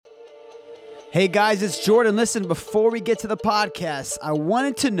Hey guys, it's Jordan. Listen, before we get to the podcast, I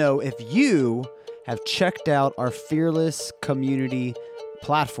wanted to know if you have checked out our Fearless community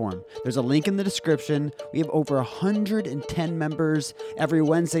platform. There's a link in the description. We have over 110 members. Every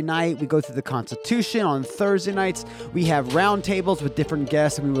Wednesday night, we go through the Constitution. On Thursday nights, we have roundtables with different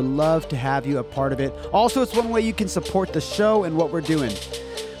guests, and we would love to have you a part of it. Also, it's one way you can support the show and what we're doing.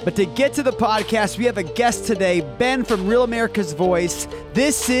 But to get to the podcast, we have a guest today, Ben from Real America's Voice.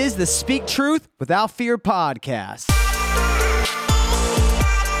 This is the Speak Truth Without Fear podcast.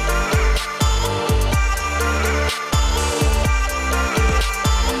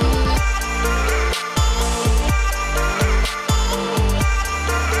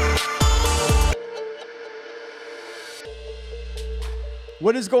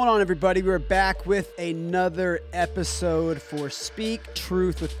 What is going on, everybody? We're back with another episode for Speak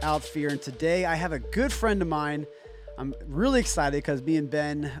Truth Without Fear. And today I have a good friend of mine. I'm really excited because me and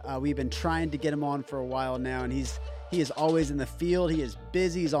Ben, we've been trying to get him on for a while now. And he is always in the field. He is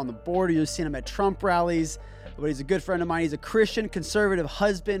busy. He's on the border. You've seen him at Trump rallies. But he's a good friend of mine. He's a Christian, conservative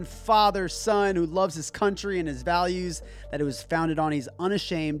husband, father, son who loves his country and his values that it was founded on. He's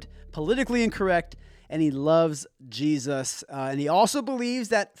unashamed, politically incorrect, and he loves Jesus. And he also believes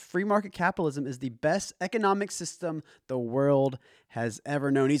that free market capitalism is the best economic system the world has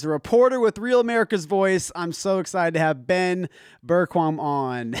ever known. He's a reporter with Real America's Voice. I'm so excited to have Ben Bergquam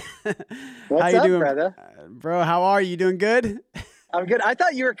on. What's how you up, doing, brother? Bro, how are you? You doing good? I'm good. I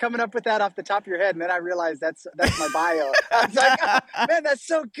thought you were coming up with that off the top of your head, and then I realized that's my bio. I was like, oh, man, that's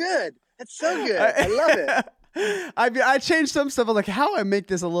so good. That's so good. I love it. I changed some stuff. I'm like, how I make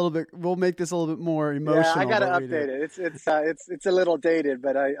this a little bit? We'll make this a little bit more emotional. Yeah, I gotta update it. It's a little dated,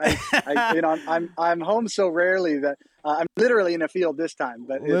 but I'm home so rarely that I'm literally in the field this time.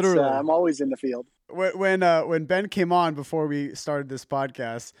 But I'm always in the field. When Ben came on before we started this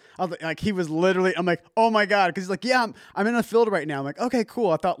podcast, I was like he was literally. I'm like, oh my god, because he's like, yeah, I'm in the field right now. I'm like, okay,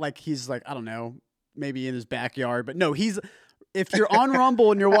 cool. I thought like he's like, I don't know, maybe in his backyard, but no, he's. If you're on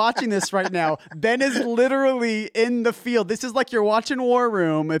Rumble and you're watching this right now, Ben is literally in the field. This is like you're watching War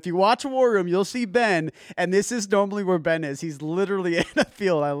Room. If you watch War Room, you'll see Ben, and this is normally where Ben is. He's literally in the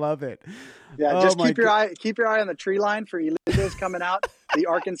field. I love it. Yeah, just keep your eye on the tree line for illegals coming out. The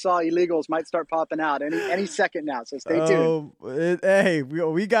Arkansas illegals might start popping out any second now, so stay tuned. Hey,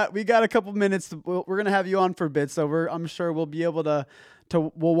 we got a couple minutes. We're gonna have you on for a bit, so I'm sure we'll be able to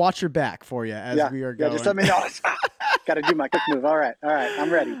we'll watch your back for you as we are going. Yeah, just let me know. Got to do my quick move. All right,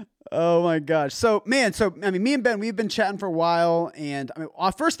 I'm ready. Oh my gosh. So me and Ben, we've been chatting for a while, and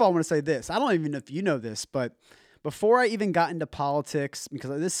first of all, I want to say this. I don't even know if you know this, but before I even got into politics,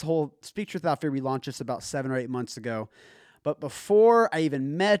 because this whole Speak Truth Without Fear, we launched this about 7 or 8 months ago. But before I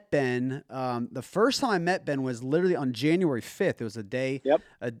even met Ben, the first time I met Ben was literally on January 5th. It was a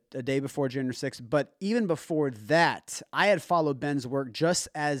day before January 6th. But even before that, I had followed Ben's work just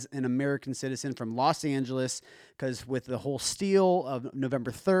as an American citizen from Los Angeles, because with the whole steal of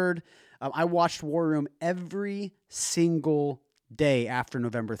November 3rd, I watched War Room every single day after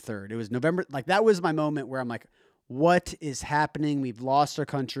November 3rd. It was November, like that was my moment where I'm like, what is happening? We've lost our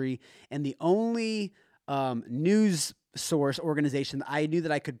country. And the only news source organization that I knew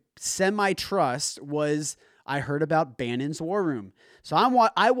that I could semi-trust was I heard about Bannon's War Room. So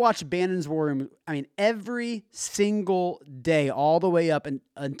I watched Bannon's War Room, every single day, all the way up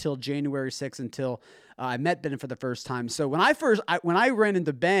until January 6th, until I met Ben for the first time. So when I ran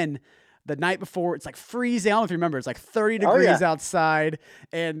into Ben the night before, it's like freezing. I don't know if you remember. It's like 30 degrees outside.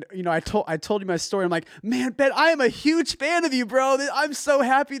 And, I told you my story. I'm like, man, Ben, I am a huge fan of you, bro. I'm so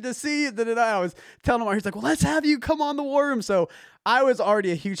happy to see you. I was telling him, he's like, well, let's have you come on the War Room. So I was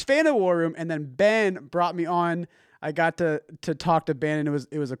already a huge fan of War Room. And then Ben brought me on. I got to talk to Ben, and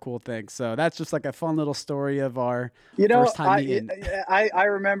it was a cool thing. So that's just like a fun little story of our first time meeting. I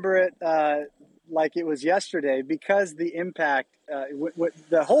remember it like it was yesterday, because the impact,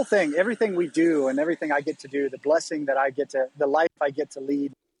 the whole thing, everything we do and everything I get to do, the blessing that the life I get to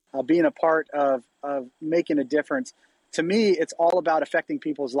lead, being a part of making a difference. To me, it's all about affecting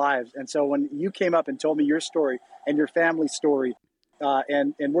people's lives. And so when you came up and told me your story and your family story,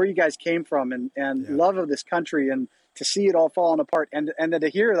 and where you guys came from and love of this country, and to see it all falling apart, and then to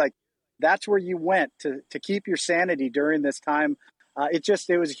hear like that's where you went to keep your sanity during this time.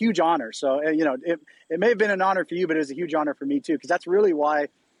 It was a huge honor. So, it may have been an honor for you, but it was a huge honor for me too, because that's really why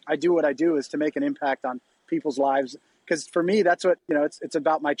I do what I do, is to make an impact on people's lives. Because for me, that's what, it's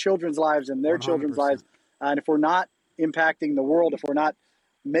about my children's lives and their 100%. Children's lives. And if we're not impacting the world, if we're not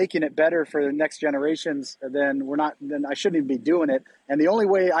making it better for the next generations, then I shouldn't even be doing it. And the only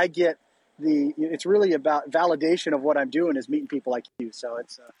way I get it's really about validation of what I'm doing is meeting people like you. So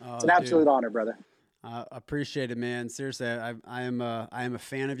it's an absolute honor, brother. Appreciate it, man. Seriously, I am a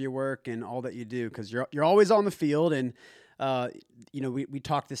fan of your work and all that you do, because you're always on the field. And we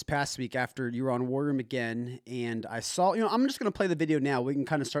talked this past week after you were on War Room again, and I saw, I'm just going to play the video now. We can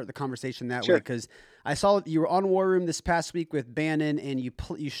kind of start the conversation that way, because I saw you were on War Room this past week with Bannon, and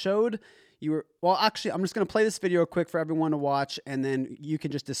you showed actually, I'm just going to play this video quick for everyone to watch, and then you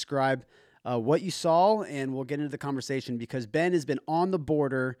can just describe what you saw, and we'll get into the conversation, because Ben has been on the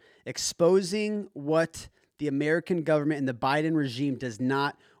border exposing what the American government and the Biden regime does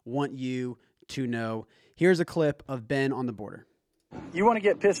not want you to know. Here's a clip of Ben on the border. You want to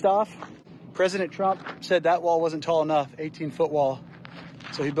get pissed off? President Trump said that wall wasn't tall enough, 18-foot wall.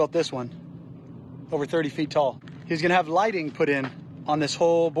 So he built this one, over 30 feet tall. He's going to have lighting put in on this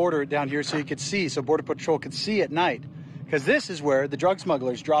whole border down here so you could see, so Border Patrol could see at night. Because this is where the drug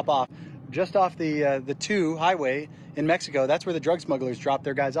smugglers drop off. Just off the 2 highway in Mexico, that's where the drug smugglers drop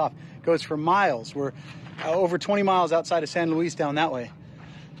their guys off. Goes for miles. We're over 20 miles outside of San Luis down that way.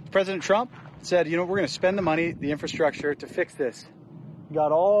 President Trump said, we're going to spend the money, the infrastructure to fix this.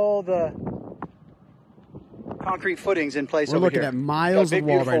 Got all the concrete footings in place over here. We're looking at miles of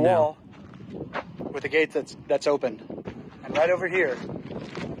wall right now. With a gate that's open. And right over here,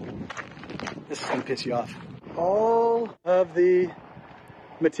 this is going to piss you off. All of the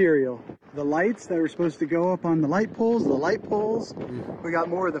material. The lights that were supposed to go up on the light poles, We got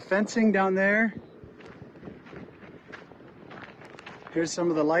more of the fencing down there. Here's some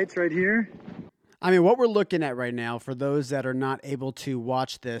of the lights right here. I mean, what we're looking at right now, for those that are not able to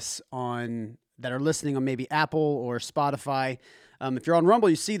watch this that are listening on maybe Apple or Spotify, if you're on Rumble,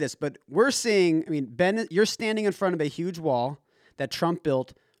 you see this, but we're seeing, Ben, you're standing in front of a huge wall that Trump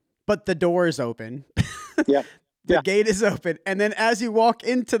built, but the door is open. Yeah. The gate is open. And then as you walk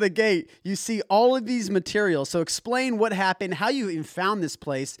into the gate, you see all of these materials. So explain what happened, how you even found this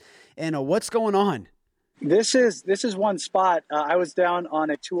place, and what's going on. This is one spot. I was down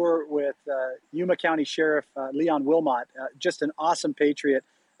on a tour with Yuma County Sheriff Leon Wilmot, just an awesome patriot,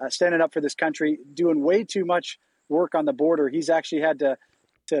 standing up for this country, doing way too much work on the border. He's actually had to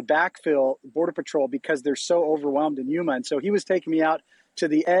backfill Border Patrol because they're so overwhelmed in Yuma. And so he was taking me out to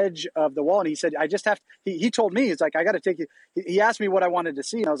the edge of the wall, and he said, I just have to, he told me, it's like, I got to take you. He asked me what I wanted to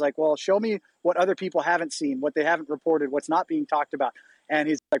see, and I was like, well, show me what other people haven't seen, what they haven't reported, what's not being talked about. And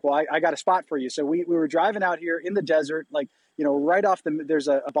he's like, well, I got a spot for you. So we were driving out here in the desert, right off there's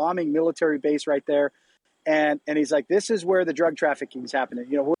a bombing military base right there. And he's like, this is where the drug trafficking is happening.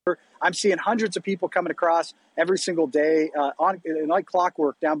 I'm seeing hundreds of people coming across every single day like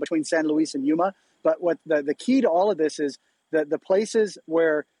clockwork down between San Luis and Yuma. But what the key to all of this is the places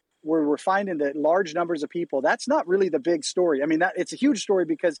where we're finding the large numbers of people. That's not really the big story. It's a huge story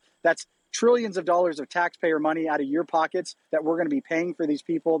because that's trillions of dollars of taxpayer money out of your pockets that we're going to be paying for these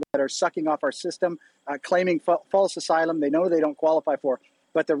people that are sucking off our system, claiming false asylum they know they don't qualify for.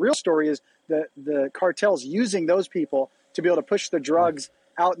 But the real story is the cartels using those people to be able to push the drugs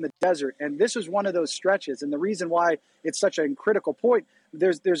out in the desert. And this is one of those stretches. And the reason why it's such a critical point,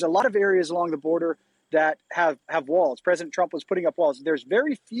 there's a lot of areas along the border that have walls. President Trump was putting up walls. There's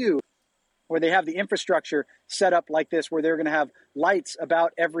very few where they have the infrastructure set up like this, where they're going to have lights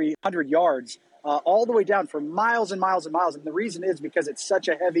about every 100 yards, all the way down for miles and miles and miles. And the reason is because it's such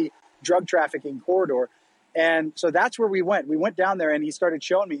a heavy drug trafficking corridor. And so that's where we went. We went down there, and he started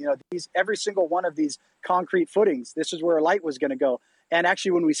showing me, every single one of these concrete footings, this is where a light was going to go. And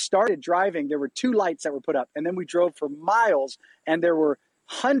actually, when we started driving, there were 2 lights that were put up. And then we drove for miles, and there were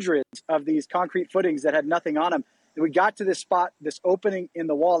hundreds of these concrete footings that had nothing on them. And we got to this spot, this opening in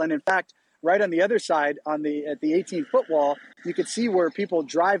the wall. And in fact, right on the other side, at the 18-foot wall, you could see where people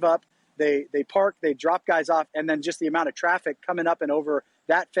drive up, they park, they drop guys off, and then just the amount of traffic coming up and over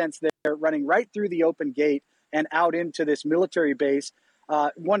that fence there, running right through the open gate and out into this military base.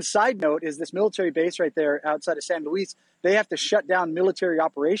 One side note is this military base right there outside of San Luis, they have to shut down military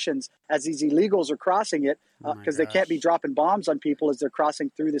operations as these illegals are crossing it because they can't be dropping bombs on people as they're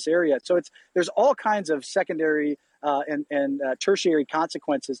crossing through this area. So there's all kinds of secondary and tertiary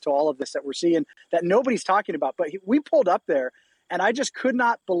consequences to all of this that we're seeing that nobody's talking about. But we pulled up there, and I just could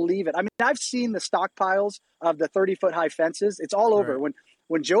not believe it. I've seen the stockpiles of the 30-foot high fences. It's all over. Right.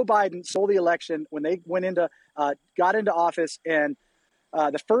 When Joe Biden stole the election, when they got into office, and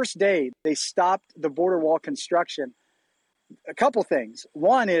the first day they stopped the border wall construction, a couple things.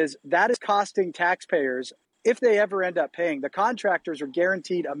 One is that is costing taxpayers, if they ever end up paying, the contractors are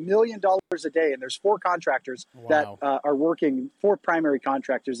guaranteed $1 million a day. And there's 4 contractors that are working, 4 primary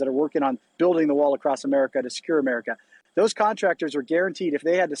contractors that are working on building the wall across America to secure America. Those contractors are guaranteed, if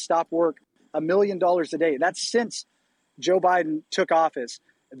they had to stop work $1 million a day. That's since Joe Biden took office,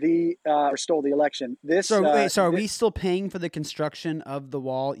 or stole the election. So are we still paying for the construction of the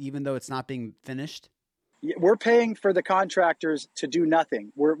wall, even though it's not being finished? We're paying for the contractors to do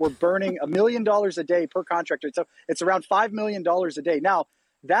nothing. We're burning $1 million a day per contractor. So it's around $5 million a day. Now,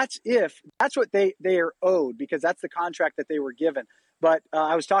 that's what they are owed, because that's the contract that they were given. But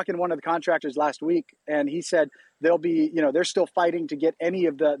I was talking to one of the contractors last week, and he said they're still fighting to get any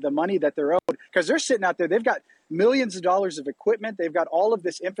of the money that they're owed, because they're sitting out there. They've got millions of dollars of equipment. They've got all of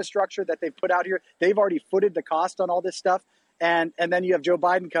this infrastructure that they've put out here. They've already footed the cost on all this stuff. And then you have Joe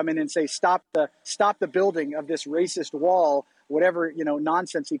Biden come in and say, stop the building of this racist wall, whatever,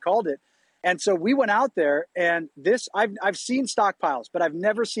 nonsense he called it. And so we went out there, and I've seen stockpiles, but I've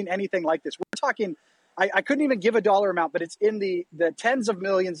never seen anything like this. We're talking, I couldn't even give a dollar amount, but it's in the tens of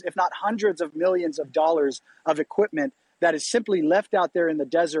millions, if not hundreds of millions of dollars of equipment that is simply left out there in the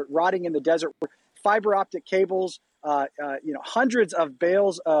desert, rotting in the desert. Fiber optic cables, hundreds of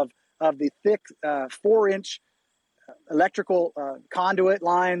bales of the thick 4-inch electrical conduit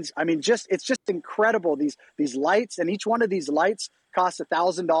lines. I mean, it's just incredible. These lights, and each one of these lights costs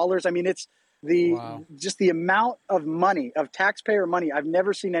 $1,000. I mean, it's just the amount of money, of taxpayer money. I've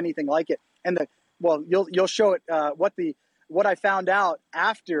never seen anything like it. And you'll show it. What I found out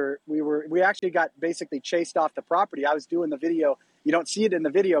after we actually got basically chased off the property. I was doing the video. You don't see it in the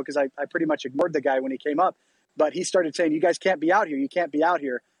video because I pretty much ignored the guy when he came up, but he started saying, "You guys can't be out here. You can't be out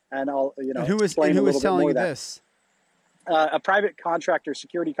here." And I'll who was telling you this? A private contractor,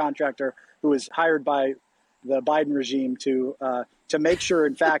 security contractor, who was hired by the Biden regime to make sure,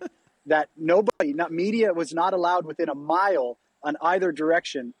 in fact, that media was not allowed within a mile on either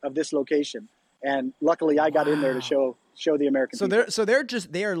direction of this location. And luckily, I got in there to show the American people. So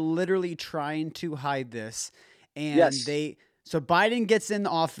they are literally trying to hide this, and yes. So Biden gets in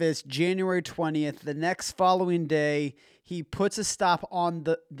office January 20th. The next following day, he puts a stop on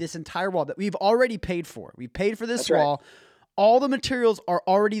this entire wall that we've already paid for. We paid for this wall. Right. All the materials are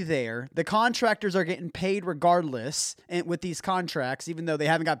already there. The contractors are getting paid regardless, and with these contracts, even though they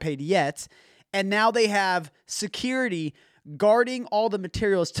haven't got paid yet. And now they have security guarding all the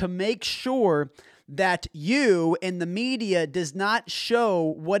materials to make sure that you and the media does not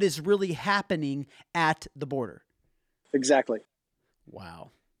show what is really happening at the border. Exactly.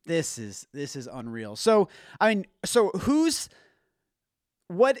 Wow. This is unreal. So,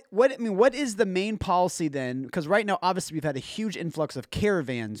 what is the main policy then? Because right now, obviously, we've had a huge influx of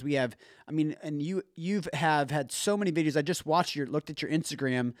caravans. We have, and you've had so many videos. I just looked at your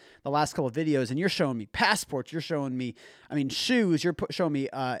Instagram, the last couple of videos, and you're showing me passports. You're showing me, shoes. You're showing me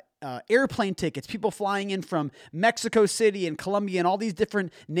airplane tickets. People flying in from Mexico City and Colombia and all these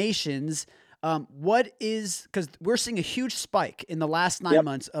different nations. Because we're seeing a huge spike in the last 9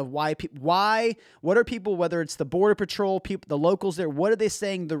 months of what are people, whether it's the Border Patrol, people, the locals there, what are they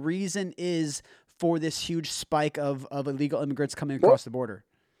saying the reason is for this huge spike of illegal immigrants coming across the border?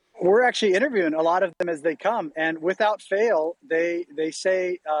 We're actually interviewing a lot of them as they come, and without fail, they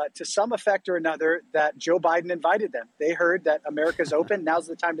say to some effect or another that Joe Biden invited them. They heard that America's open, now's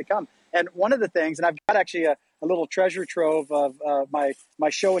the time to come. And one of the things, and I've got actually a little treasure trove of my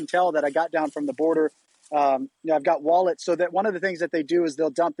show and tell that I got down from the border. I've got wallets, so that one of the things that they do is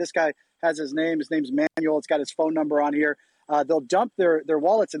they'll dump. This guy has his name's Manuel. It's got his phone number on here. They'll dump their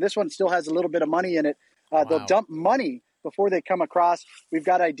wallets, and this one still has a little bit of money in it. They'll dump money before they come across. We've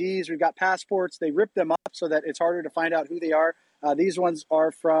got IDs, we've got passports. They rip them up so that it's harder to find out who they are. These ones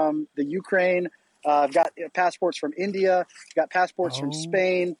are from the Ukraine. I've got passports from India. I've got passports from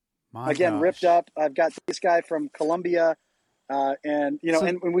Spain. Ripped up. I've got this guy from Colombia, and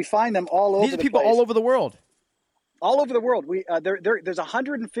we find them all over. These are people all over the world. All over the world. There's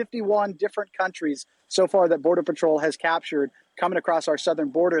 151 different countries so far that Border Patrol has captured coming across our southern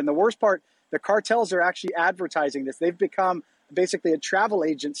border. And the worst part, the cartels are actually advertising this. They've become basically a travel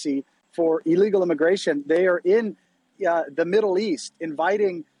agency for illegal immigration. They are in the Middle East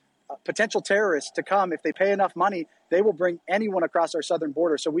inviting potential terrorists to come. If they pay enough money, they will bring anyone across our southern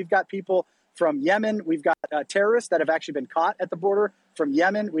border. So we've got people from Yemen. We've got terrorists that have actually been caught at the border from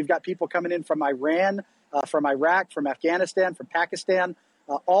Yemen. We've got people coming in from Iran, from Iraq, from Afghanistan, from Pakistan,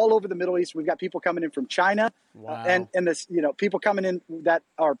 all over the Middle East. We've got people coming in from China. Wow. And this, people coming in that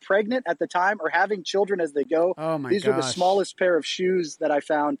are pregnant at the time or having children as they go. Oh my These are the smallest pair of shoes that I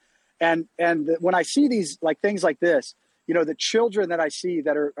found. And when I see these things like this, the children that I see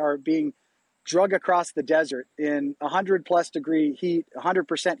that are being drug across the desert in 100+ degree heat,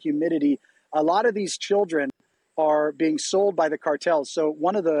 100% humidity, a lot of these children are being sold by the cartels. So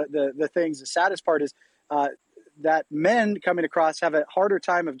one of the things, the saddest part is that men coming across have a harder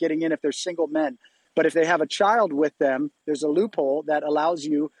time of getting in if they're single men. But if they have a child with them, there's a loophole that allows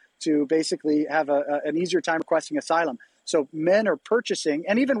you to basically have an easier time requesting asylum. So men are purchasing,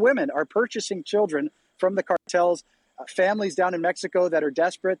 and even women are purchasing children from the cartels. Families down in Mexico that are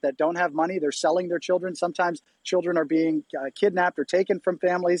desperate, that don't have money, they're selling their children. Sometimes children are being kidnapped or taken from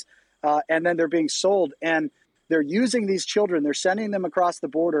families, and then they're being sold. And they're using these children. They're sending them across the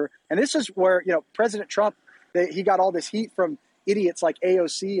border. And this is where, President Trump, he got all this heat from idiots like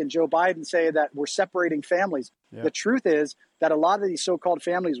AOC and Joe Biden saying that we're separating families. Yep. The truth is that a lot of these so-called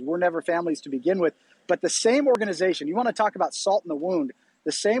families were never families to begin with. But the same organization, you want to talk about salt in the wound,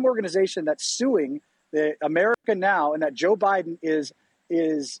 the same organization that's suing the America Now and that Joe Biden is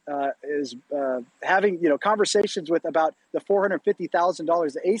having conversations with about the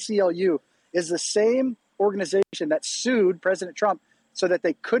 $450,000. The ACLU is the same organization that sued President Trump so that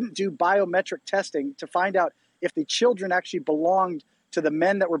they couldn't do biometric testing to find out if the children actually belonged to the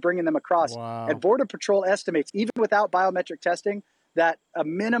men that were bringing them across. Wow. And Border Patrol estimates, even without biometric testing, that a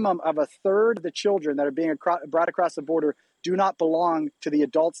minimum of a third of the children that are being brought across the border do not belong to the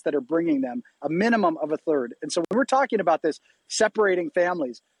adults that are bringing them, a minimum of a third. And so when we're talking about this, separating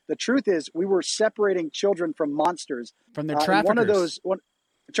families, the truth is we were separating children from monsters. From their traffickers.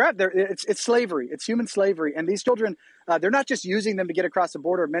 It's slavery. It's human slavery. And these children, they're not just using them to get across the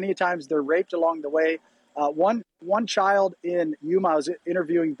border. Many times they're raped along the way. One child in Yuma, I was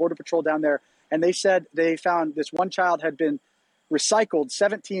interviewing Border Patrol down there, and they said they found this one child had been recycled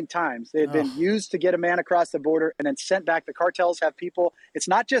 17 times. They had been used to get a man across the border and then sent back. The cartels have people. It's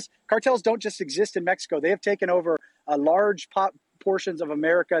not just, cartels don't just exist in Mexico. They have taken over large portions of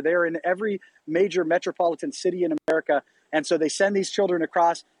America. They're in every major metropolitan city in America. And so they send these children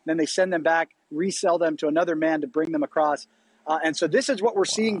across, then they send them back, resell them to another man to bring them across. And so this is what we're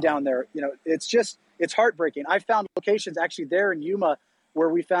seeing down there. It's heartbreaking. I found locations actually there in Yuma where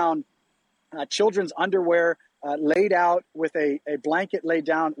we found children's underwear laid out with a blanket laid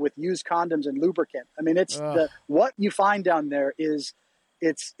down with used condoms and lubricant. I mean, what you find down there is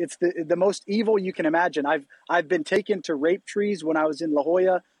it's the most evil you can imagine. I've been taken to rape trees when I was in La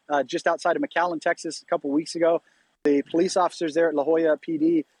Jolla, just outside of McAllen, Texas, a couple of weeks ago. The police officers there at La Jolla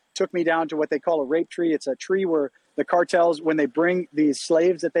PD took me down to what they call a rape tree. It's a tree where the cartels, when they bring these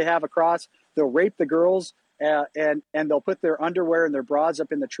slaves that they have across, they'll rape the girls and they'll put their underwear and their bras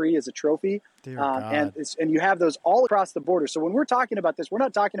up in the tree as a trophy. And you have those all across the border. So when we're talking about this, we're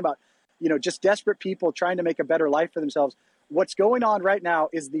not talking about, just desperate people trying to make a better life for themselves. What's going on right now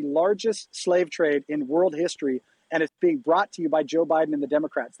is the largest slave trade in world history, and it's being brought to you by Joe Biden and the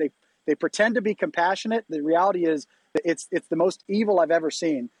Democrats. They pretend to be compassionate. The reality is that it's the most evil I've ever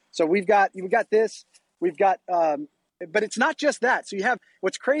seen. So we've got this, but it's not just that. So you have,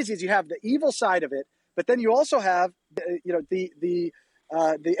 what's crazy is you have the evil side of it, but then you also have, the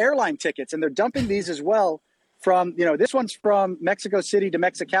airline tickets, and they're dumping these as well from, this one's from Mexico City to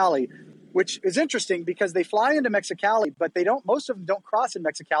Mexicali, which is interesting because they fly into Mexicali, but most of them don't cross in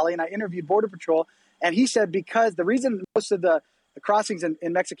Mexicali. And I interviewed Border Patrol, and he said because the reason most of the crossings in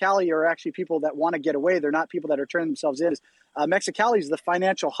Mexicali are actually people that want to get away. They're not people that are turning themselves in. Mexicali is the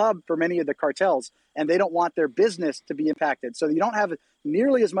financial hub for many of the cartels, and they don't want their business to be impacted. So you don't have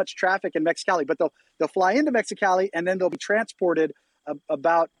nearly as much traffic in Mexicali, but they'll fly into Mexicali, and then they'll be transported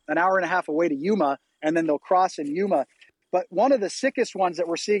about an hour and a half away to Yuma, and then they'll cross in Yuma. But one of the sickest ones that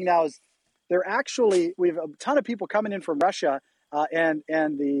we're seeing now is we have a ton of people coming in from Russia and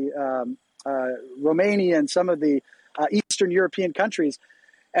the Romania and some of the Eastern European countries,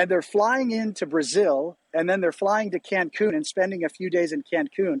 and they're flying into Brazil, and then they're flying to Cancun and spending a few days in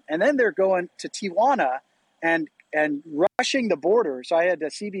Cancun, and then they're going to Tijuana and rushing the border. So I had a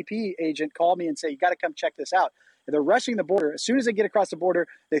CBP agent call me and say, you got to come check this out. And they're rushing the border. As soon as they get across the border,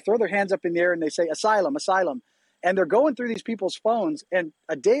 they throw their hands up in the air and they say, asylum, asylum. And they're going through these people's phones. And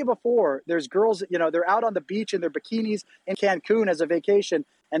a day before, there's girls, they're out on the beach in their bikinis in Cancun as a vacation.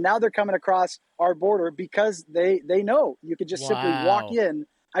 And now they're coming across our border because they know you could just simply walk in.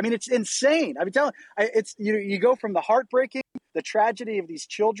 I mean, it's insane. I mean, it's you go from the heartbreaking, the tragedy of these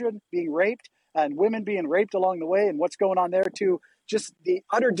children being raped and women being raped along the way and what's going on there, to just the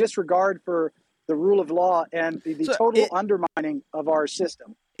utter disregard for the rule of law and the total undermining of our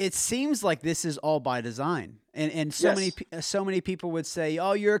system. It seems like this is all by design. And so many people would say,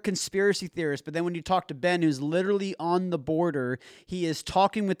 oh, you're a conspiracy theorist. But then when you talk to Ben, who's literally on the border, he is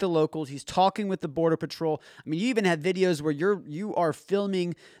talking with the locals. He's talking with the Border Patrol. I mean, you even have videos where you are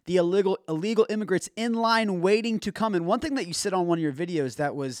filming the illegal immigrants in line waiting to come. And one thing that you said on one of your videos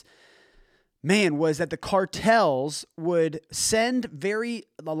that was man, was that the cartels would send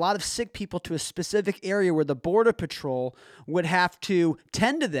a lot of sick people to a specific area where the Border Patrol would have to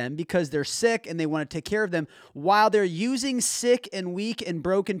tend to them because they're sick and they want to take care of them, while they're using sick and weak and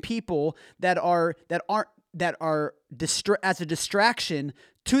broken people that are as a distraction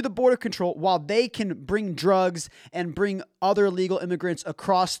to the border control, while they can bring drugs and bring other illegal immigrants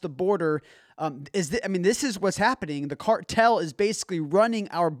across the border. This is what's happening. The cartel is basically running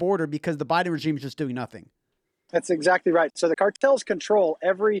our border because the Biden regime is just doing nothing. That's exactly right. So the cartels control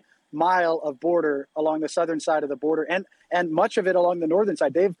every mile of border along the southern side of the border and much of it along the northern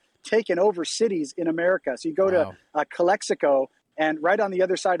side. They've taken over cities in America. So you go to Calexico, and right on the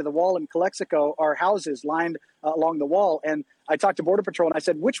other side of the wall in Calexico are houses lined along the wall. And I talked to Border Patrol and I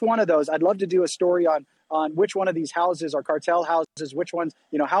said, which one of those? I'd love to do a story on which one of these houses are cartel houses, which ones,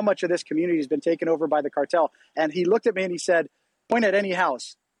 how much of this community has been taken over by the cartel. And he looked at me and he said, point at any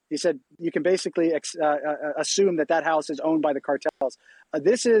house. He said, you can basically assume that house is owned by the cartels.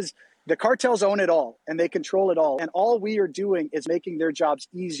 The cartels own it all and they control it all. And all we are doing is making their jobs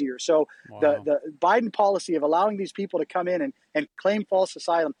easier. So the Biden policy of allowing these people to come in and claim false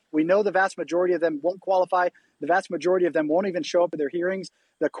asylum, we know the vast majority of them won't qualify. The vast majority of them won't even show up at their hearings.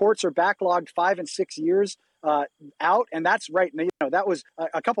 The courts are backlogged 5 and 6 years out. And that's right. That was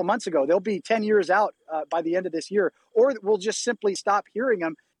a couple months ago. They'll be 10 years out by the end of this year, or we'll just simply stop hearing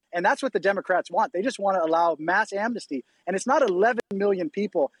them. And that's what the Democrats want. They just want to allow mass amnesty. And it's not 11 million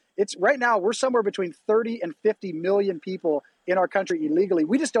people. It's right now we're somewhere between 30 and 50 million people in our country illegally.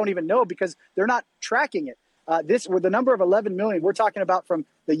 We just don't even know because they're not tracking it. With the number of 11 million, we're talking about from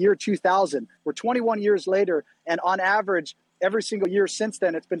the year 2000. We're 21 years later, and on average, every single year since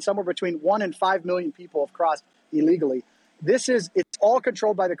then, it's been somewhere between 1 and 5 million people have crossed illegally. It's all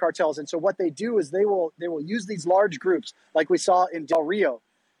controlled by the cartels. And so what they do is they will use these large groups, like we saw in Del Rio.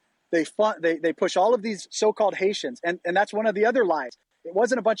 They push all of these so-called Haitians, and that's one of the other lies. It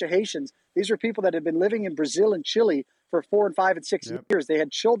wasn't a bunch of Haitians. These were people that had been living in Brazil and Chile for 4 and 5 and 6 years. They had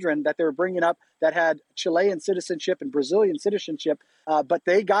children that they were bringing up that had Chilean citizenship and Brazilian citizenship, but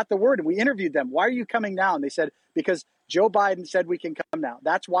they got the word, and we interviewed them. Why are you coming now? And they said, because Joe Biden said we can come now.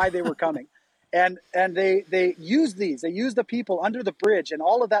 That's why they were coming. And they use these. They use the people under the bridge and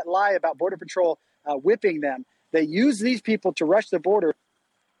all of that lie about Border Patrol whipping them. They use these people to rush the border.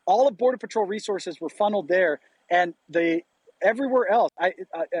 All of Border Patrol resources were funneled there, and everywhere else,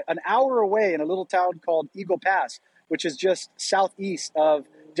 an hour away in a little town called Eagle Pass, which is just southeast of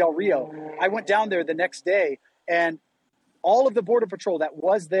Del Rio. I went down there the next day, and all of the Border Patrol that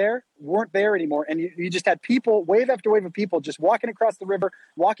was there weren't there anymore. And you just had people, wave after wave of people, just walking across the river,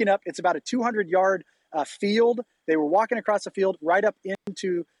 walking up. It's about a 200-yard field. They were walking across the field right up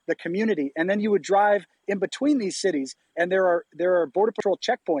into the community. And then you would drive in between these cities, and there are Border Patrol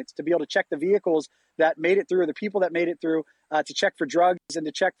checkpoints to be able to check the vehicles that made it through, or the people that made it through, to check for drugs and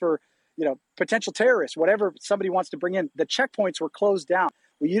to check for potential terrorists, whatever somebody wants to bring in. The checkpoints were closed down.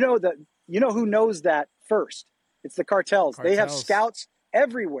 Well, you know who knows that first? It's the cartels. They have scouts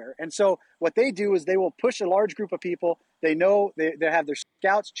everywhere. And so what they do is they will push a large group of people. They know they have their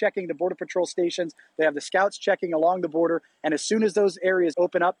scouts checking the Border Patrol stations. They have the scouts checking along the border. And as soon as those areas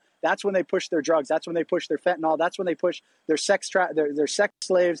open up, that's when they push their drugs. That's when they push their fentanyl. That's when they push their sex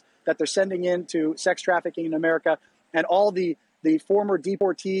slaves that they're sending into sex trafficking in America. And all the former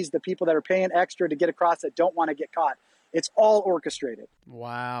deportees, the people that are paying extra to get across that don't want to get caught. It's all orchestrated.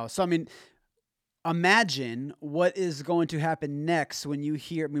 Wow. So, imagine what is going to happen next when you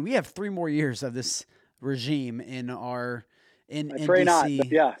hear. We have 3 more years of this regime in I DC. pray not,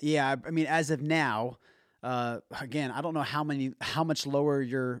 but yeah. Yeah. As of now, again, I don't know how much lower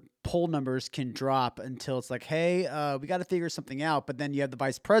your poll numbers can drop until it's like, hey, we got to figure something out. But then you have the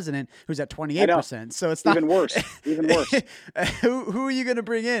vice president who's at 28%. So it's not even worse. Who are you going to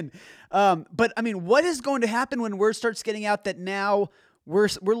bring in? But what is going to happen when word starts getting out that now we're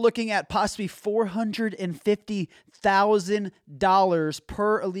looking at possibly $450,000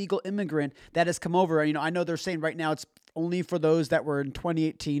 per illegal immigrant that has come over? I know they're saying right now it's only for those that were in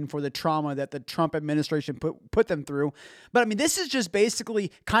 2018 for the trauma that the Trump administration put them through. But this is just basically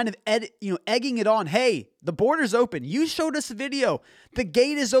kind of egging it on. Hey, the border's open. You showed us a video. The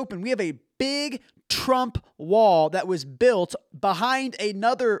gate is open. We have a big Trump wall that was built behind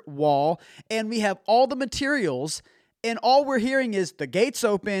another wall, and we have all the materials. And all we're hearing is the gate's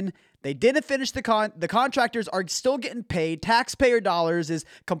open. They didn't finish the contractors are still getting paid. Taxpayer dollars is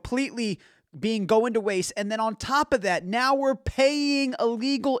completely going to waste. And then on top of that, now we're paying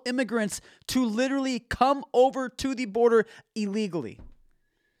illegal immigrants to literally come over to the border illegally.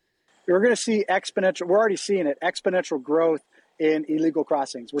 We're going to see we're already seeing it, exponential growth in illegal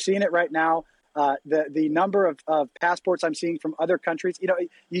crossings. We're seeing it right now. The number of passports I'm seeing from other countries,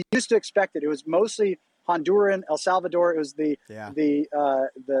 you used to expect it. It was mostly Honduran, El Salvador. It was the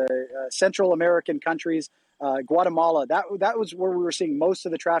Central American countries, Guatemala. That was where we were seeing most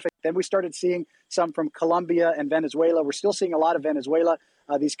of the traffic. Then we started seeing some from Colombia and Venezuela. We're still seeing a lot of Venezuela.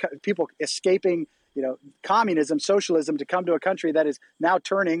 These people escaping, communism, socialism, to come to a country that is now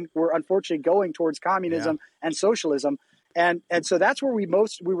turning. We're unfortunately going towards communism and socialism. And so that's where we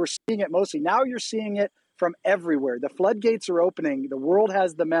were seeing it mostly. Now you're seeing it from everywhere. The floodgates are opening. The world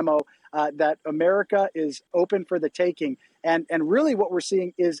has the memo that America is open for the taking. And really what we're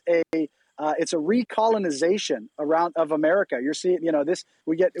seeing is it's a recolonization of America. You're seeing,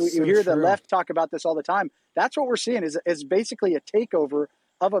 you hear the left talk about this all the time. That's what we're seeing is basically a takeover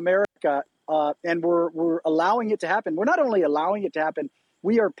of America. And we're allowing it to happen. We're not only allowing it to happen,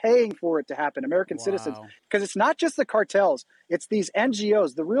 we are paying for it to happen, American citizens, because it's not just the cartels. It's these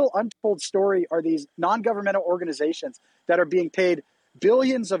NGOs. The real untold story are these non-governmental organizations that are being paid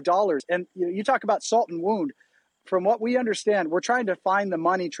billions of dollars. And you talk about salt and wound. From what we understand, we're trying to find the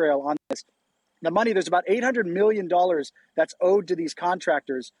money trail on this. The money, there's about $800 million that's owed to these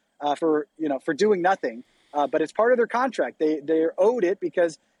contractors for doing nothing. But it's part of their contract. They're owed it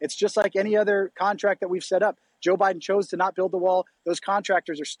because it's just like any other contract that we've set up. Joe Biden chose to not build the wall. Those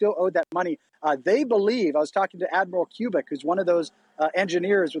contractors are still owed that money. They believe, I was talking to Admiral Kubik, who's one of those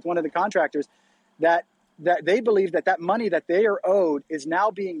engineers with one of the contractors, that they believe that money that they are owed is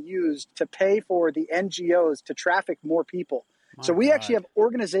now being used to pay for the NGOs to traffic more people. So we actually have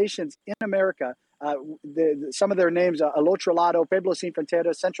organizations in America, some of their names, El Otro Lado, Pueblos Sin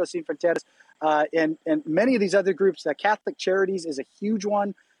Fronteras, Centro Sin Fronteras, and many of these other groups. Catholic Charities is a huge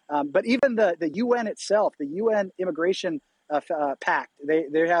one. But even the UN itself, the UN Immigration Pact,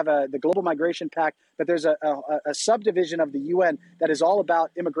 they have the Global Migration Pact, but there's a subdivision of the UN that is all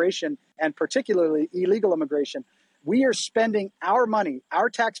about immigration and particularly illegal immigration. We are spending our money, our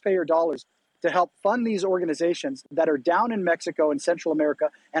taxpayer dollars, to help fund these organizations that are down in Mexico and Central America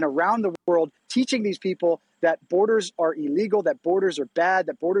and around the world, teaching these people that borders are illegal, that borders are bad,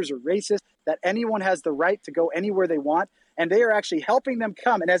 that borders are racist, that anyone has the right to go anywhere they want. And they are actually helping them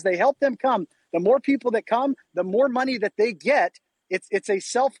come. And as they help them come, the more people that come, the more money that they get. It's a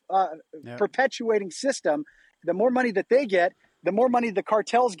self-perpetuating system. The more money that they get, the more money the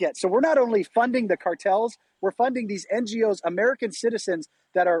cartels get. So we're not only funding the cartels, we're funding these NGOs, American citizens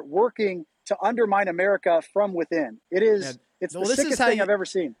that are working to undermine America from within. It's the sickest thing I've ever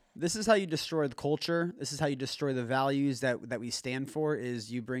seen. This is how you destroy the culture. This is how you destroy the values that we stand for,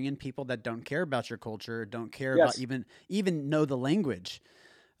 is you bring in people that don't care about your culture, don't care about even know the language.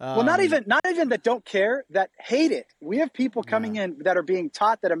 Well, not even that don't care, that hate it. We have people coming in that are being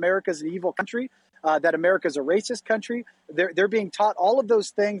taught that America is an evil country, that America is a racist country. They're being taught all of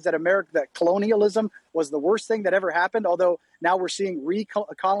those things, that colonialism was the worst thing that ever happened. Although now we're seeing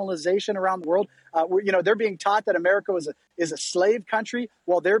recolonization around the world. They're being taught that America is a slave country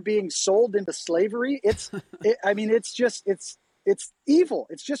while they're being sold into slavery. It's evil.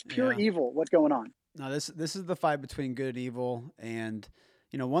 It's just pure evil. What's going on? No, this is the fight between good and evil. And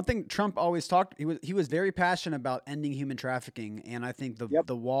one thing Trump always talked, he was very passionate about ending human trafficking, and I think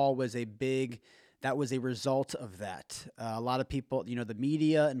the wall was that was a result of that. A lot of people, the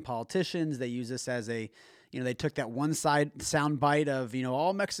media and politicians, they use this as they took that one side sound bite of,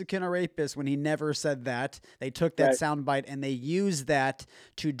 all Mexican are rapists, when he never said that. They took that sound bite and they used that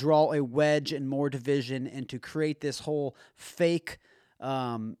to draw a wedge and more division and to create this whole fake,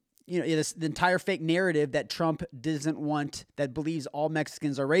 the entire fake narrative that Trump doesn't want, that believes all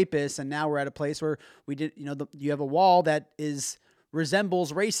Mexicans are rapists. And now we're at a place where you have a wall that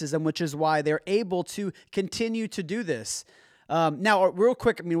resembles racism, which is why they're able to continue to do this. Now, real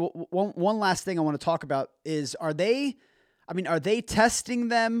quick, one last thing I want to talk about is, are they testing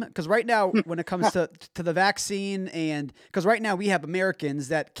them? Because right now, when it comes to the vaccine, and because right now we have Americans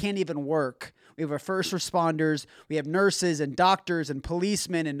that can't even work. We have our first responders, we have nurses and doctors and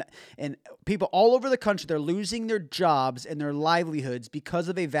policemen and people all over the country. They're losing their jobs and their livelihoods because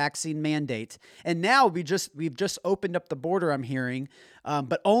of a vaccine mandate. And now we've just opened up the border, I'm hearing,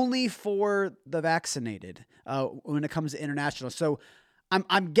 but only for the vaccinated when it comes to international. So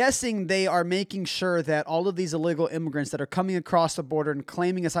I'm guessing they are making sure that all of these illegal immigrants that are coming across the border and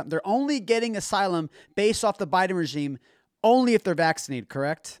claiming asylum, they're only getting asylum based off the Biden regime only if they're vaccinated,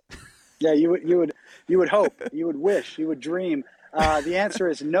 correct? Yeah, you would hope, you would wish, you would dream. The answer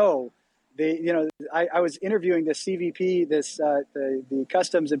is no. I was interviewing the CBP, the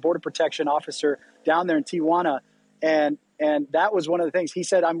Customs and Border Protection officer down there in Tijuana, and that was one of the things he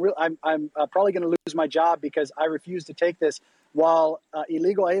said. I'm probably going to lose my job because I refuse to take this. while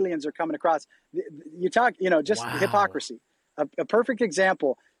illegal aliens are coming across. You talk, just Wow. hypocrisy. A perfect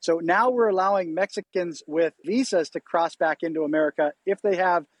example. So now we're allowing Mexicans with visas to cross back into America if they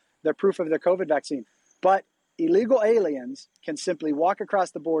have the proof of their COVID vaccine. But illegal aliens can simply walk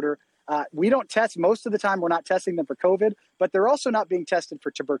across the border. We don't test, most of the time we're not testing them for COVID, but they're also not being tested for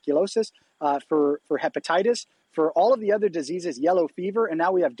tuberculosis, for hepatitis, for all of the other diseases, yellow fever, and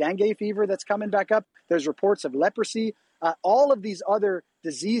now we have dengue fever that's coming back up. There's reports of leprosy. All of these other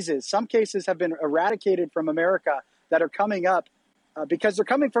diseases, some cases have been eradicated from America that are coming up because they're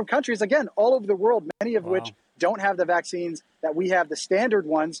coming from countries, again, all over the world, many of which don't have the vaccines that we have, the standard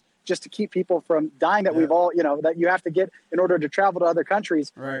ones, just to keep people from dying that we've all, that you have to get in order to travel to other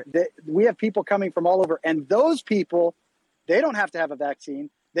countries. Right. We have people coming from all over, and those people, they don't have to have a vaccine.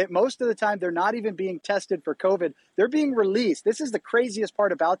 That most of the time, they're not even being tested for COVID. They're being released. This is the craziest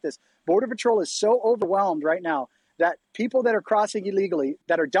part about this. Border Patrol is so overwhelmed right now that people that are crossing illegally,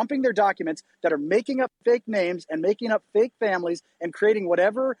 that are dumping their documents, that are making up fake names and making up fake families and creating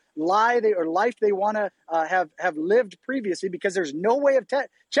whatever life they want to have lived previously, because there's no way of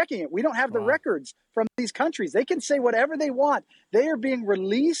checking it. We don't have the records from these countries. They can say whatever they want. They are being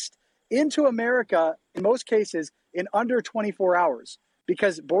released into America, in most cases, in under 24 hours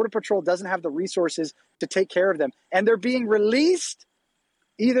because Border Patrol doesn't have the resources to take care of them. And they're being released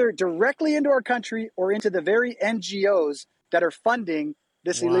either directly into our country or into the very NGOs that are funding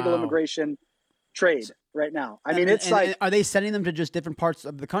this illegal immigration trade right now. I mean, it's like... Are they sending them to just different parts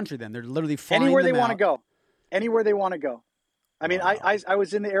of the country then? They're literally flying anywhere them they want to out. go. Anywhere they want to go. I mean, I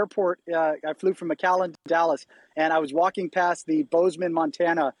was in the airport. I flew from McAllen to Dallas, and I was walking past the Bozeman,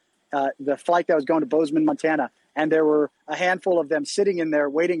 Montana, the flight that was going to Bozeman, Montana, and there were a handful of them sitting in there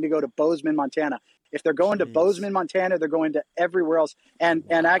waiting to go to Bozeman, Montana. If they're going to Bozeman, Montana, they're going to everywhere else. And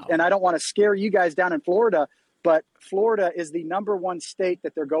I don't want to scare you guys down in Florida, but Florida is the number one state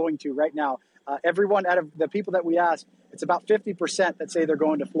that they're going to right now. Everyone out of the people that we asked, it's about 50% that say they're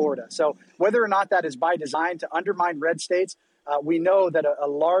going to Florida. So whether or not that is by design to undermine red states, we know that a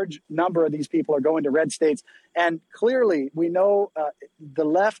large number of these people are going to red states. And clearly, we know the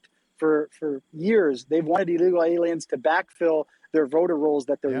left for years, they've wanted illegal aliens to backfill their voter rolls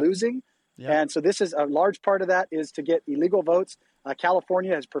that they're losing. Yep. And so this is a large part of that is to get illegal votes.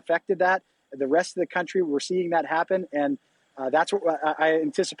 California has perfected that. The rest of the country, we're seeing that happen. And that's what I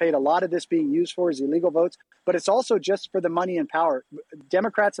anticipate a lot of this being used for is illegal votes. But it's also just for the money and power.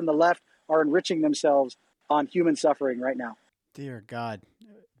 Democrats and the left are enriching themselves on human suffering right now. Dear God.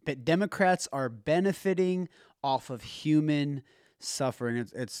 But Democrats are benefiting off of human suffering.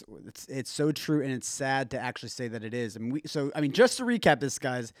 It's so true, and it's sad to actually say that it is. And just to recap this,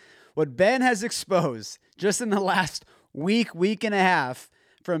 guys, what Ben has exposed just in the last week and a half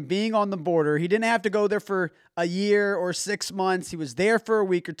from being on the border, he didn't have to go there for a year or 6 months. He was there for a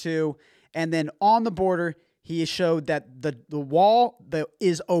week or two, and then on the border, he showed that the wall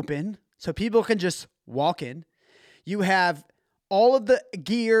is open, so people can just walk in. You have all of the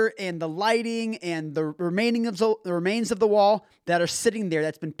gear and the lighting and the remains of the wall that are sitting there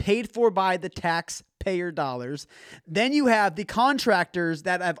that's been paid for by the taxpayer dollars. Then you have the contractors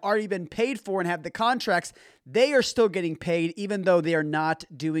that have already been paid for and have the contracts. They are still getting paid even though they are not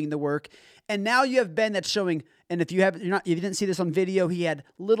doing the work. And now you have Ben that's showing, and if you didn't see this on video, he had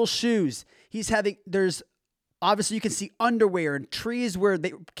little shoes. There's obviously you can see underwear and trees where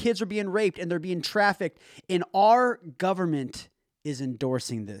kids are being raped and they're being trafficked. And our government is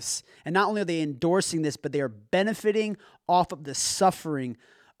endorsing this. And not only are they endorsing this, but they are benefiting off of the suffering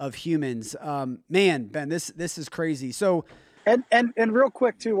of humans. Man, Ben, this is crazy. So, and real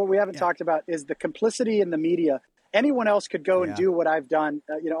quick too, what we haven't talked about is the complicity in the media. Anyone else could go and do what I've done.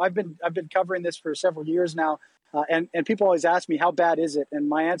 I've been covering this for several years now, and people always ask me, how bad is it? And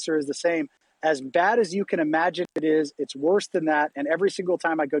my answer is the same. As bad as you can imagine it is, it's worse than that. And every single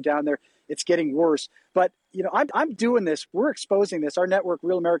time I go down there, it's getting worse. But, I'm doing this. We're exposing this. Our network,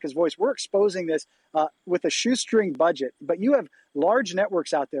 Real America's Voice, we're exposing this with a shoestring budget. But you have large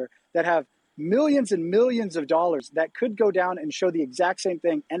networks out there that have millions and millions of dollars that could go down and show the exact same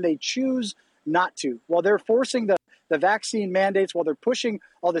thing. And they choose not to. While they're forcing the vaccine mandates, while they're pushing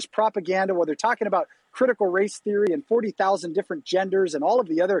all this propaganda, while they're talking about critical race theory and 40,000 different genders and all of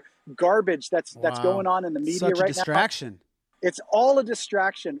the other garbage that's going on in the media right now. Such a distraction. Now. It's all a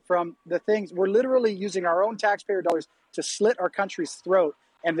distraction from the things. We're literally using our own taxpayer dollars to slit our country's throat,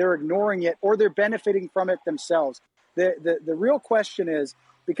 and they're ignoring it or they're benefiting from it themselves. The real question is,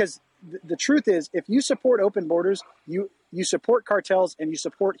 because the truth is, if you support open borders, you support cartels and you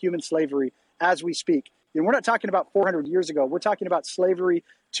support human slavery as we speak. And we're not talking about 400 years ago. We're talking about slavery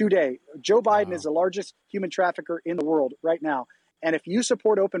today. Joe Biden is the largest human trafficker in the world right now. And if you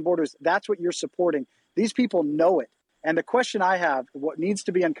support open borders, that's what you're supporting. These people know it. And the question I have, what needs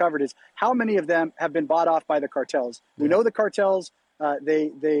to be uncovered, is how many of them have been bought off by the cartels? We know the cartels.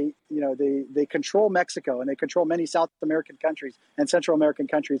 They control Mexico, and they control many South American countries and Central American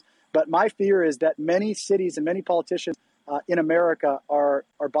countries. But my fear is that many cities and many politicians in America are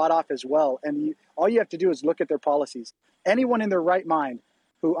bought off as well. And all you have to do is look at their policies. Anyone in their right mind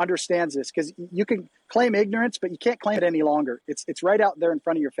who understands this, because you can claim ignorance, but you can't claim it any longer. It's right out there in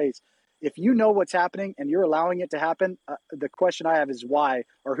front of your face. If you know what's happening and you're allowing it to happen, the question I have is why,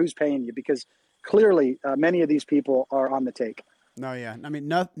 or who's paying you? Because clearly many of these people are on the take. No, yeah. I mean,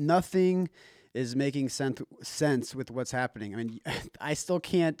 nothing is making sense with what's happening. I mean, I still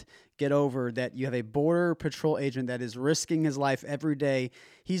can't get over that you have a border patrol agent that is risking his life every day.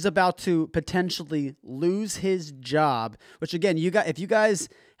 He's about to potentially lose his job, which again, if you guys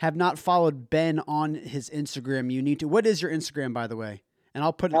have not followed Ben on his Instagram, you need to. What is your Instagram, by the way? And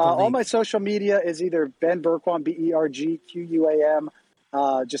I'll put it. All my social media is either Ben Bergquam, BERGQUAM,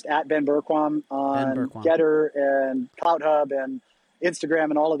 just at Ben Bergquam on Getter and Clout Hub and Instagram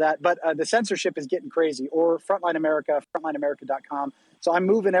and all of that. But the censorship is getting crazy. Or Frontline America, frontlineamerica.com. So I'm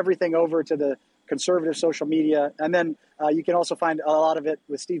moving everything over to the conservative social media. And then you can also find a lot of it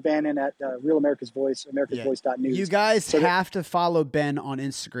with Steve Bannon at Real America's Voice, americasvoice.news. You guys have to follow Ben on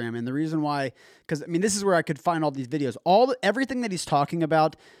Instagram. And the reason why, because I mean, this is where I could find all these videos, everything that he's talking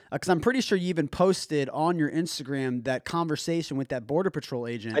about, because I'm pretty sure you even posted on your Instagram that conversation with that Border Patrol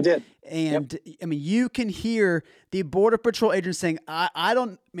agent. I did. And I mean, you can hear the Border Patrol agent saying,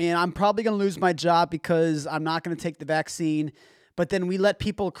 I'm probably going to lose my job because I'm not going to take the vaccine. But then we let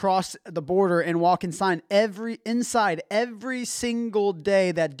people cross the border and walk inside every single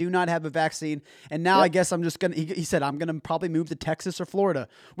day that do not have a vaccine. And now I guess I'm just going to, he said, I'm going to probably move to Texas or Florida,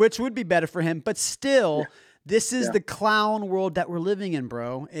 which would be better for him. But still, this is the clown world that we're living in,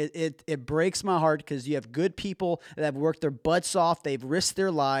 bro. It breaks my heart because you have good people that have worked their butts off. They've risked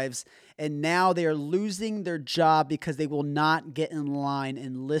their lives. And now they are losing their job because they will not get in line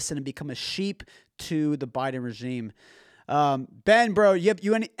and listen and become a sheep to the Biden regime. Ben, bro,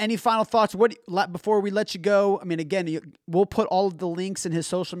 you any final thoughts? Before we let you go? I mean, again, we'll put all of the links in his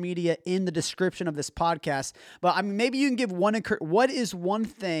social media in the description of this podcast. But I mean, maybe you can give what is one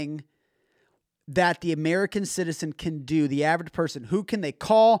thing that the American citizen can do, the average person? Who can they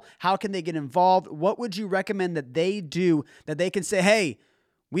call? How can they get involved? What would you recommend that they do that they can say, hey,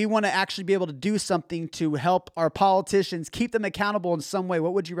 we want to actually be able to do something to help our politicians, keep them accountable in some way?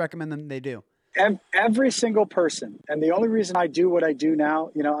 What would you recommend them they do? Every single person. And the only reason I do what I do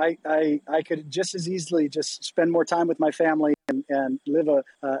now, I could just as easily just spend more time with my family and live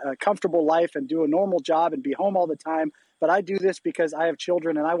a comfortable life and do a normal job and be home all the time. But I do this because I have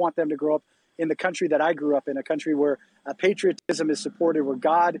children and I want them to grow up in the country that I grew up in, a country where patriotism is supported, where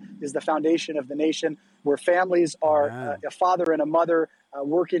God is the foundation of the nation, where families are a father and a mother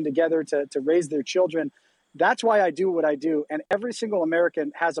working together to raise their children. That's why I do what I do. And every single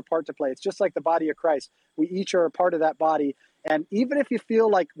American has a part to play. It's just like the body of Christ. We each are a part of that body. And even if you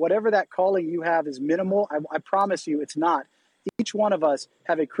feel like whatever that calling you have is minimal, I promise you it's not. Each one of us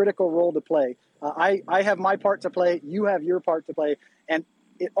have a critical role to play. I have my part to play. You have your part to play. And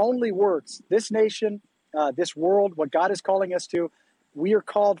it only works. This nation, this world, what God is calling us to, we are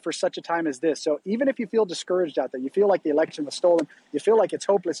called for such a time as this. So even if you feel discouraged out there, you feel like the election was stolen, you feel like it's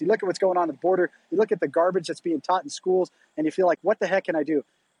hopeless, you look at what's going on at the border, you look at the garbage that's being taught in schools, and you feel like, what the heck can I do?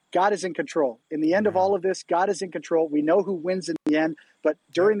 God is in control. In the end of all of this, God is in control. We know who wins in the end, but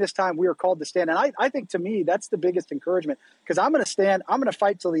during this time, we are called to stand. And I think, to me, that's the biggest encouragement, because I'm going to stand, I'm going to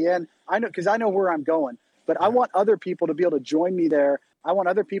fight till the end. I know, because I know where I'm going, but I want other people to be able to join me there. I want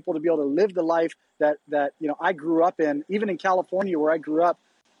other people to be able to live the life that I grew up in. Even in California, where I grew up,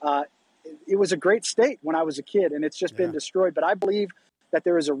 it was a great state when I was a kid, and it's just been destroyed. But I believe that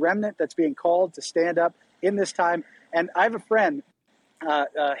there is a remnant that's being called to stand up in this time. And I have a friend,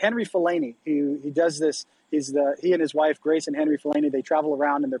 Henry Fellaini, he does this. He and his wife, Grace and Henry Fellaini, they travel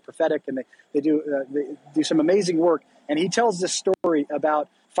around and they're prophetic, and they do some amazing work. And he tells this story about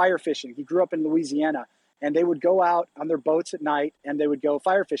fire fishing. He grew up in Louisiana. And they would go out on their boats at night and they would go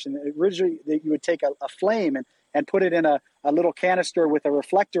fire fishing. Originally, you would take a flame and put it in a little canister with a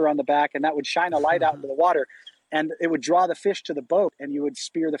reflector on the back, and that would shine a light out into the water. And it would draw the fish to the boat, and you would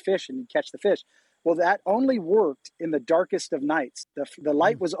spear the fish and you'd catch the fish. Well, that only worked in the darkest of nights. The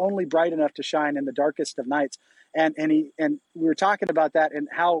light was only bright enough to shine in the darkest of nights. And we were talking about that, and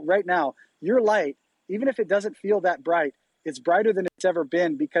how right now your light, even if it doesn't feel that bright, it's brighter than it's ever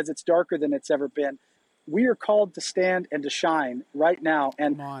been because it's darker than it's ever been. we are called to stand and to shine right now.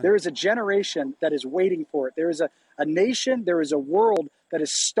 And there is a generation that is waiting for it. There is a nation, there is a world that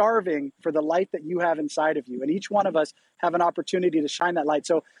is starving for the light that you have inside of you. And each one of us have an opportunity to shine that light.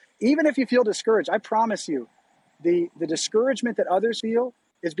 So even if you feel discouraged, I promise you, the discouragement that others feel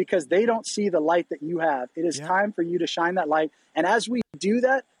is because they don't see the light that you have. It is time for you to shine that light. And as we do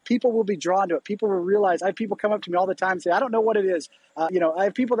that, people will be drawn to it. People will realize, I have people come up to me all the time and say, I don't know what it is. I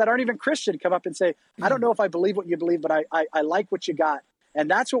have people that aren't even Christian come up and say, I don't know if I believe what you believe, but I like what you got. And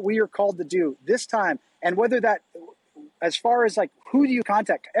that's what we are called to do this time. And whether that, as far as like, who do you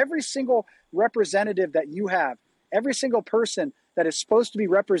contact? Every single representative that you have, every single person that is supposed to be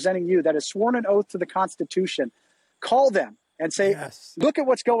representing you, that has sworn an oath to the Constitution, call them and say, look at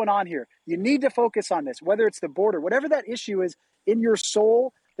what's going on here. You need to focus on this, whether it's the border, whatever that issue is in your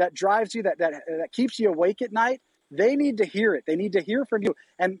soul that drives you, that keeps you awake at night. They need to hear it. They need to hear from you.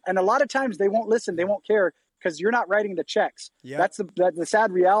 And a lot of times they won't listen. They won't care because you're not writing the checks. That's the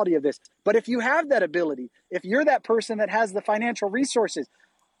sad reality of this. But if you have that ability, if you're that person that has the financial resources,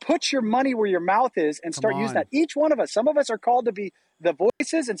 put your money where your mouth is and start using that. Each one of us, some of us are called to be the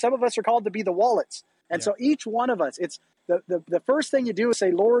voices and some of us are called to be the wallets. And so each one of us, it's the first thing you do is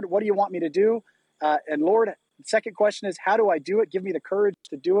say, Lord, what do you want me to do? And Lord, the second question is, how do I do it? Give me the courage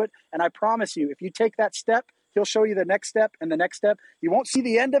to do it. And I promise you, if you take that step, he'll show you the next step and the next step. You won't see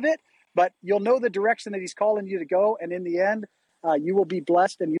the end of it, but you'll know the direction that he's calling you to go. And in the end, you will be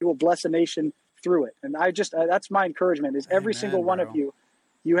blessed and you will bless a nation through it. And that's my encouragement is every single one of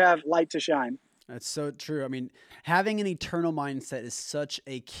you have light to shine. That's so true. I mean, having an eternal mindset is such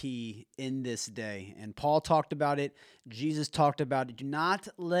a key in this day. And Paul talked about it. Jesus talked about it. Do not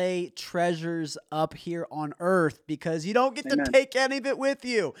lay treasures up here on earth because you don't get to take any of it with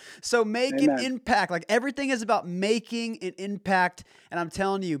you. So make an impact. Like everything is about making an impact. And I'm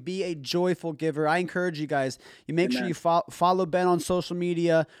telling you, be a joyful giver. I encourage you guys, you make sure you follow Ben on social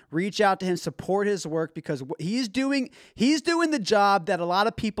media, reach out to him, support his work because he's doing the job that a lot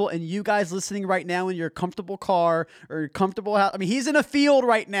of people and you guys listening right now in your comfortable car or your comfortable house. I mean, he's in a field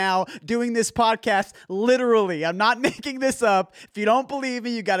right now doing this podcast. Literally, I'm not making this up. If you don't believe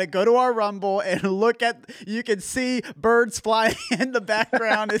me, you got to go to our Rumble and you can see birds flying in the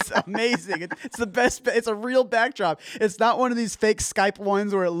background. It's amazing. It's the best. It's a real backdrop. It's not one of these fake Skype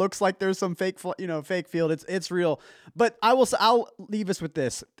ones where it looks like there's some fake field. It's real. But I'll leave us with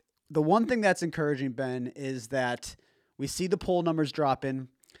this. The one thing that's encouraging, Ben, is that we see the poll numbers dropping.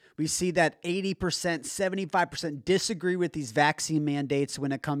 We see that 80%, 75% disagree with these vaccine mandates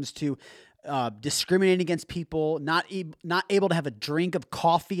when it comes to discriminating against people, not able to have a drink of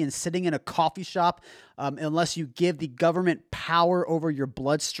coffee and sitting in a coffee shop unless you give the government power over your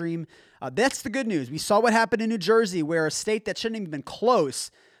bloodstream. That's the good news. We saw what happened in New Jersey, where a state that shouldn't even been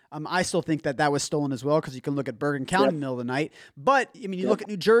close. I still think that was stolen as well because you can look at Bergen County in the middle of the night. But, I mean, you look at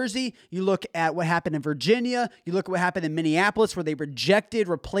New Jersey, you look at what happened in Virginia, you look at what happened in Minneapolis where they rejected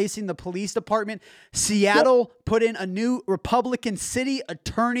replacing the police department. Seattle put in a new Republican city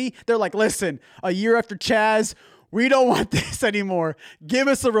attorney. They're like, listen, a year after Chaz, we don't want this anymore. Give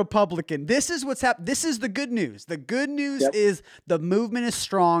us a Republican. This is what's happened. This is the good news. The good news is the movement is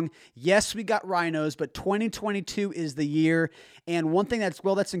strong. Yes, we got rhinos, but 2022 is the year. And one thing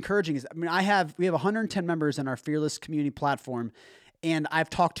that's encouraging is, we have 110 members in our Fearless community platform, and I've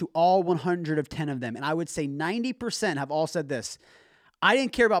talked to all 110 of them. And I would say 90% have all said this. I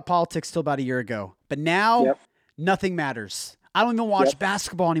didn't care about politics till about a year ago, but now nothing matters. I don't even watch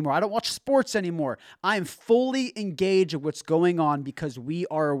basketball anymore. I don't watch sports anymore. I am fully engaged in what's going on because we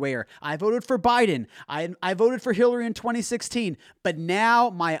are aware. I voted for Biden. I voted for Hillary in 2016. But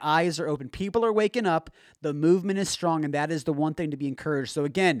now my eyes are open. People are waking up. The movement is strong, and that is the one thing to be encouraged. So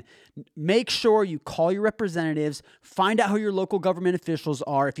again, make sure you call your representatives. Find out who your local government officials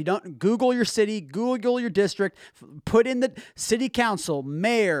are. If you don't, Google your city, Google your district, put in the city council,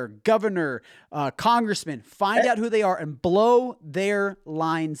 mayor, governor, congressman. Find out who they are and blow their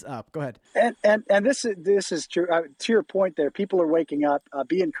lines up. Go ahead. And this is true. To your point there, people are waking up.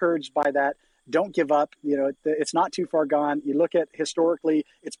 Be encouraged by that. Don't give up. It's not too far gone. You look at historically,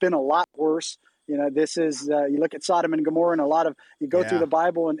 it's been a lot worse. This is, you look at Sodom and Gomorrah and you go through the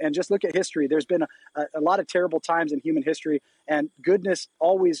Bible and just look at history. There's been a lot of terrible times in human history, and goodness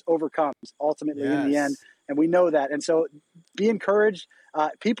always overcomes ultimately in the end. And we know that. And so be encouraged.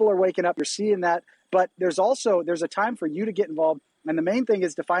 People are waking up. You're seeing that. But there's a time for you to get involved. And the main thing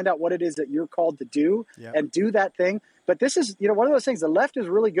is to find out what it is that you're called to do and do that thing. But this is, one of those things, the left is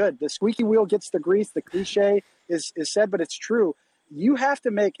really good. The squeaky wheel gets the grease. The cliche is said, but it's true. you have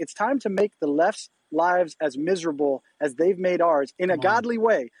to make, it's time to make the left's lives as miserable as they've made ours in a godly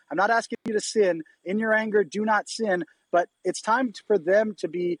way. I'm not asking you to sin. In your anger, do not sin. But it's time for them to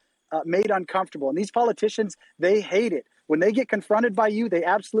be made uncomfortable. And these politicians, they hate it. When they get confronted by you, they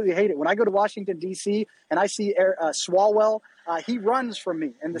absolutely hate it. When I go to Washington, D.C., and I see Swalwell, he runs from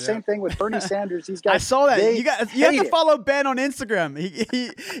me. And the same thing with Bernie Sanders. These guys, I saw that. You have to follow Ben on Instagram.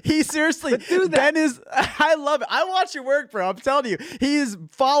 He seriously, Ben is, I love it. I watch your work, bro. I'm telling you. He is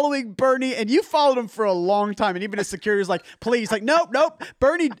following Bernie, and you followed him for a long time. And even his security was like, please, like, nope.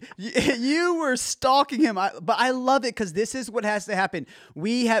 Bernie, you were stalking him. But I love it because this is what has to happen.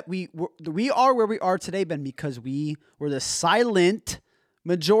 We are where we are today, Ben, because we were the silent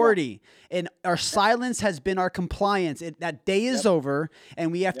majority, and our silence has been our compliance. That day is over,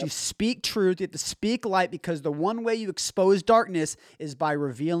 and we have to speak truth. You have to speak light, because the one way you expose darkness is by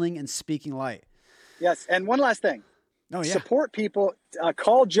revealing and speaking light. Yes, and one last thing. Support people.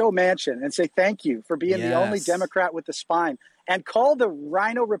 Call Joe Manchin and say thank you for being the only Democrat with the spine, and call the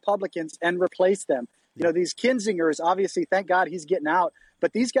Rhino Republicans and replace them. You know, these Kinzingers, obviously, thank God he's getting out.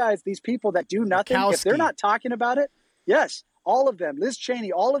 But these guys, these people that do nothing, if they're not talking about it, all of them, Liz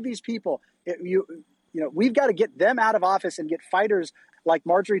Cheney, all of these people, we've got to get them out of office and get fighters like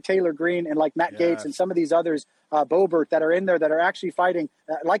Marjorie Taylor Greene and like Matt Gaetz and some of these others, Boebert, that are in there that are actually fighting,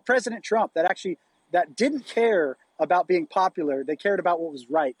 like President Trump, that didn't care about being popular. They cared about what was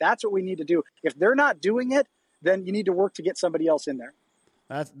right. That's what we need to do. If they're not doing it, then you need to work to get somebody else in there.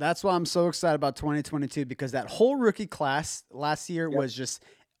 That's why I'm so excited about 2022, because that whole rookie class last year was just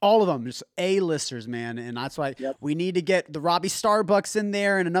all of them, just A-listers, man. And that's why we need to get the Robbie Starbucks in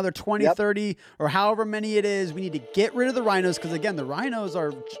there and another 20, 30, or however many it is. We need to get rid of the rhinos, because, again, the rhinos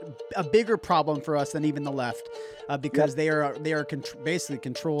are a bigger problem for us than even the left, because they are basically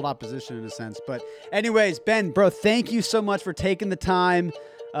controlled opposition in a sense. But anyways, Ben, bro, thank you so much for taking the time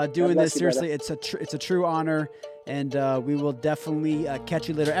doing this. Seriously, it's a true honor. And we will definitely catch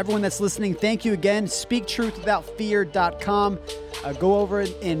you later. Everyone that's listening, thank you again. SpeakTruthWithoutFear.com. Go over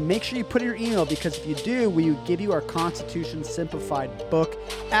and make sure you put in your email, because if you do, we will give you our Constitution Simplified book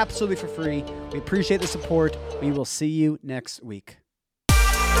absolutely for free. We appreciate the support. We will see you next week.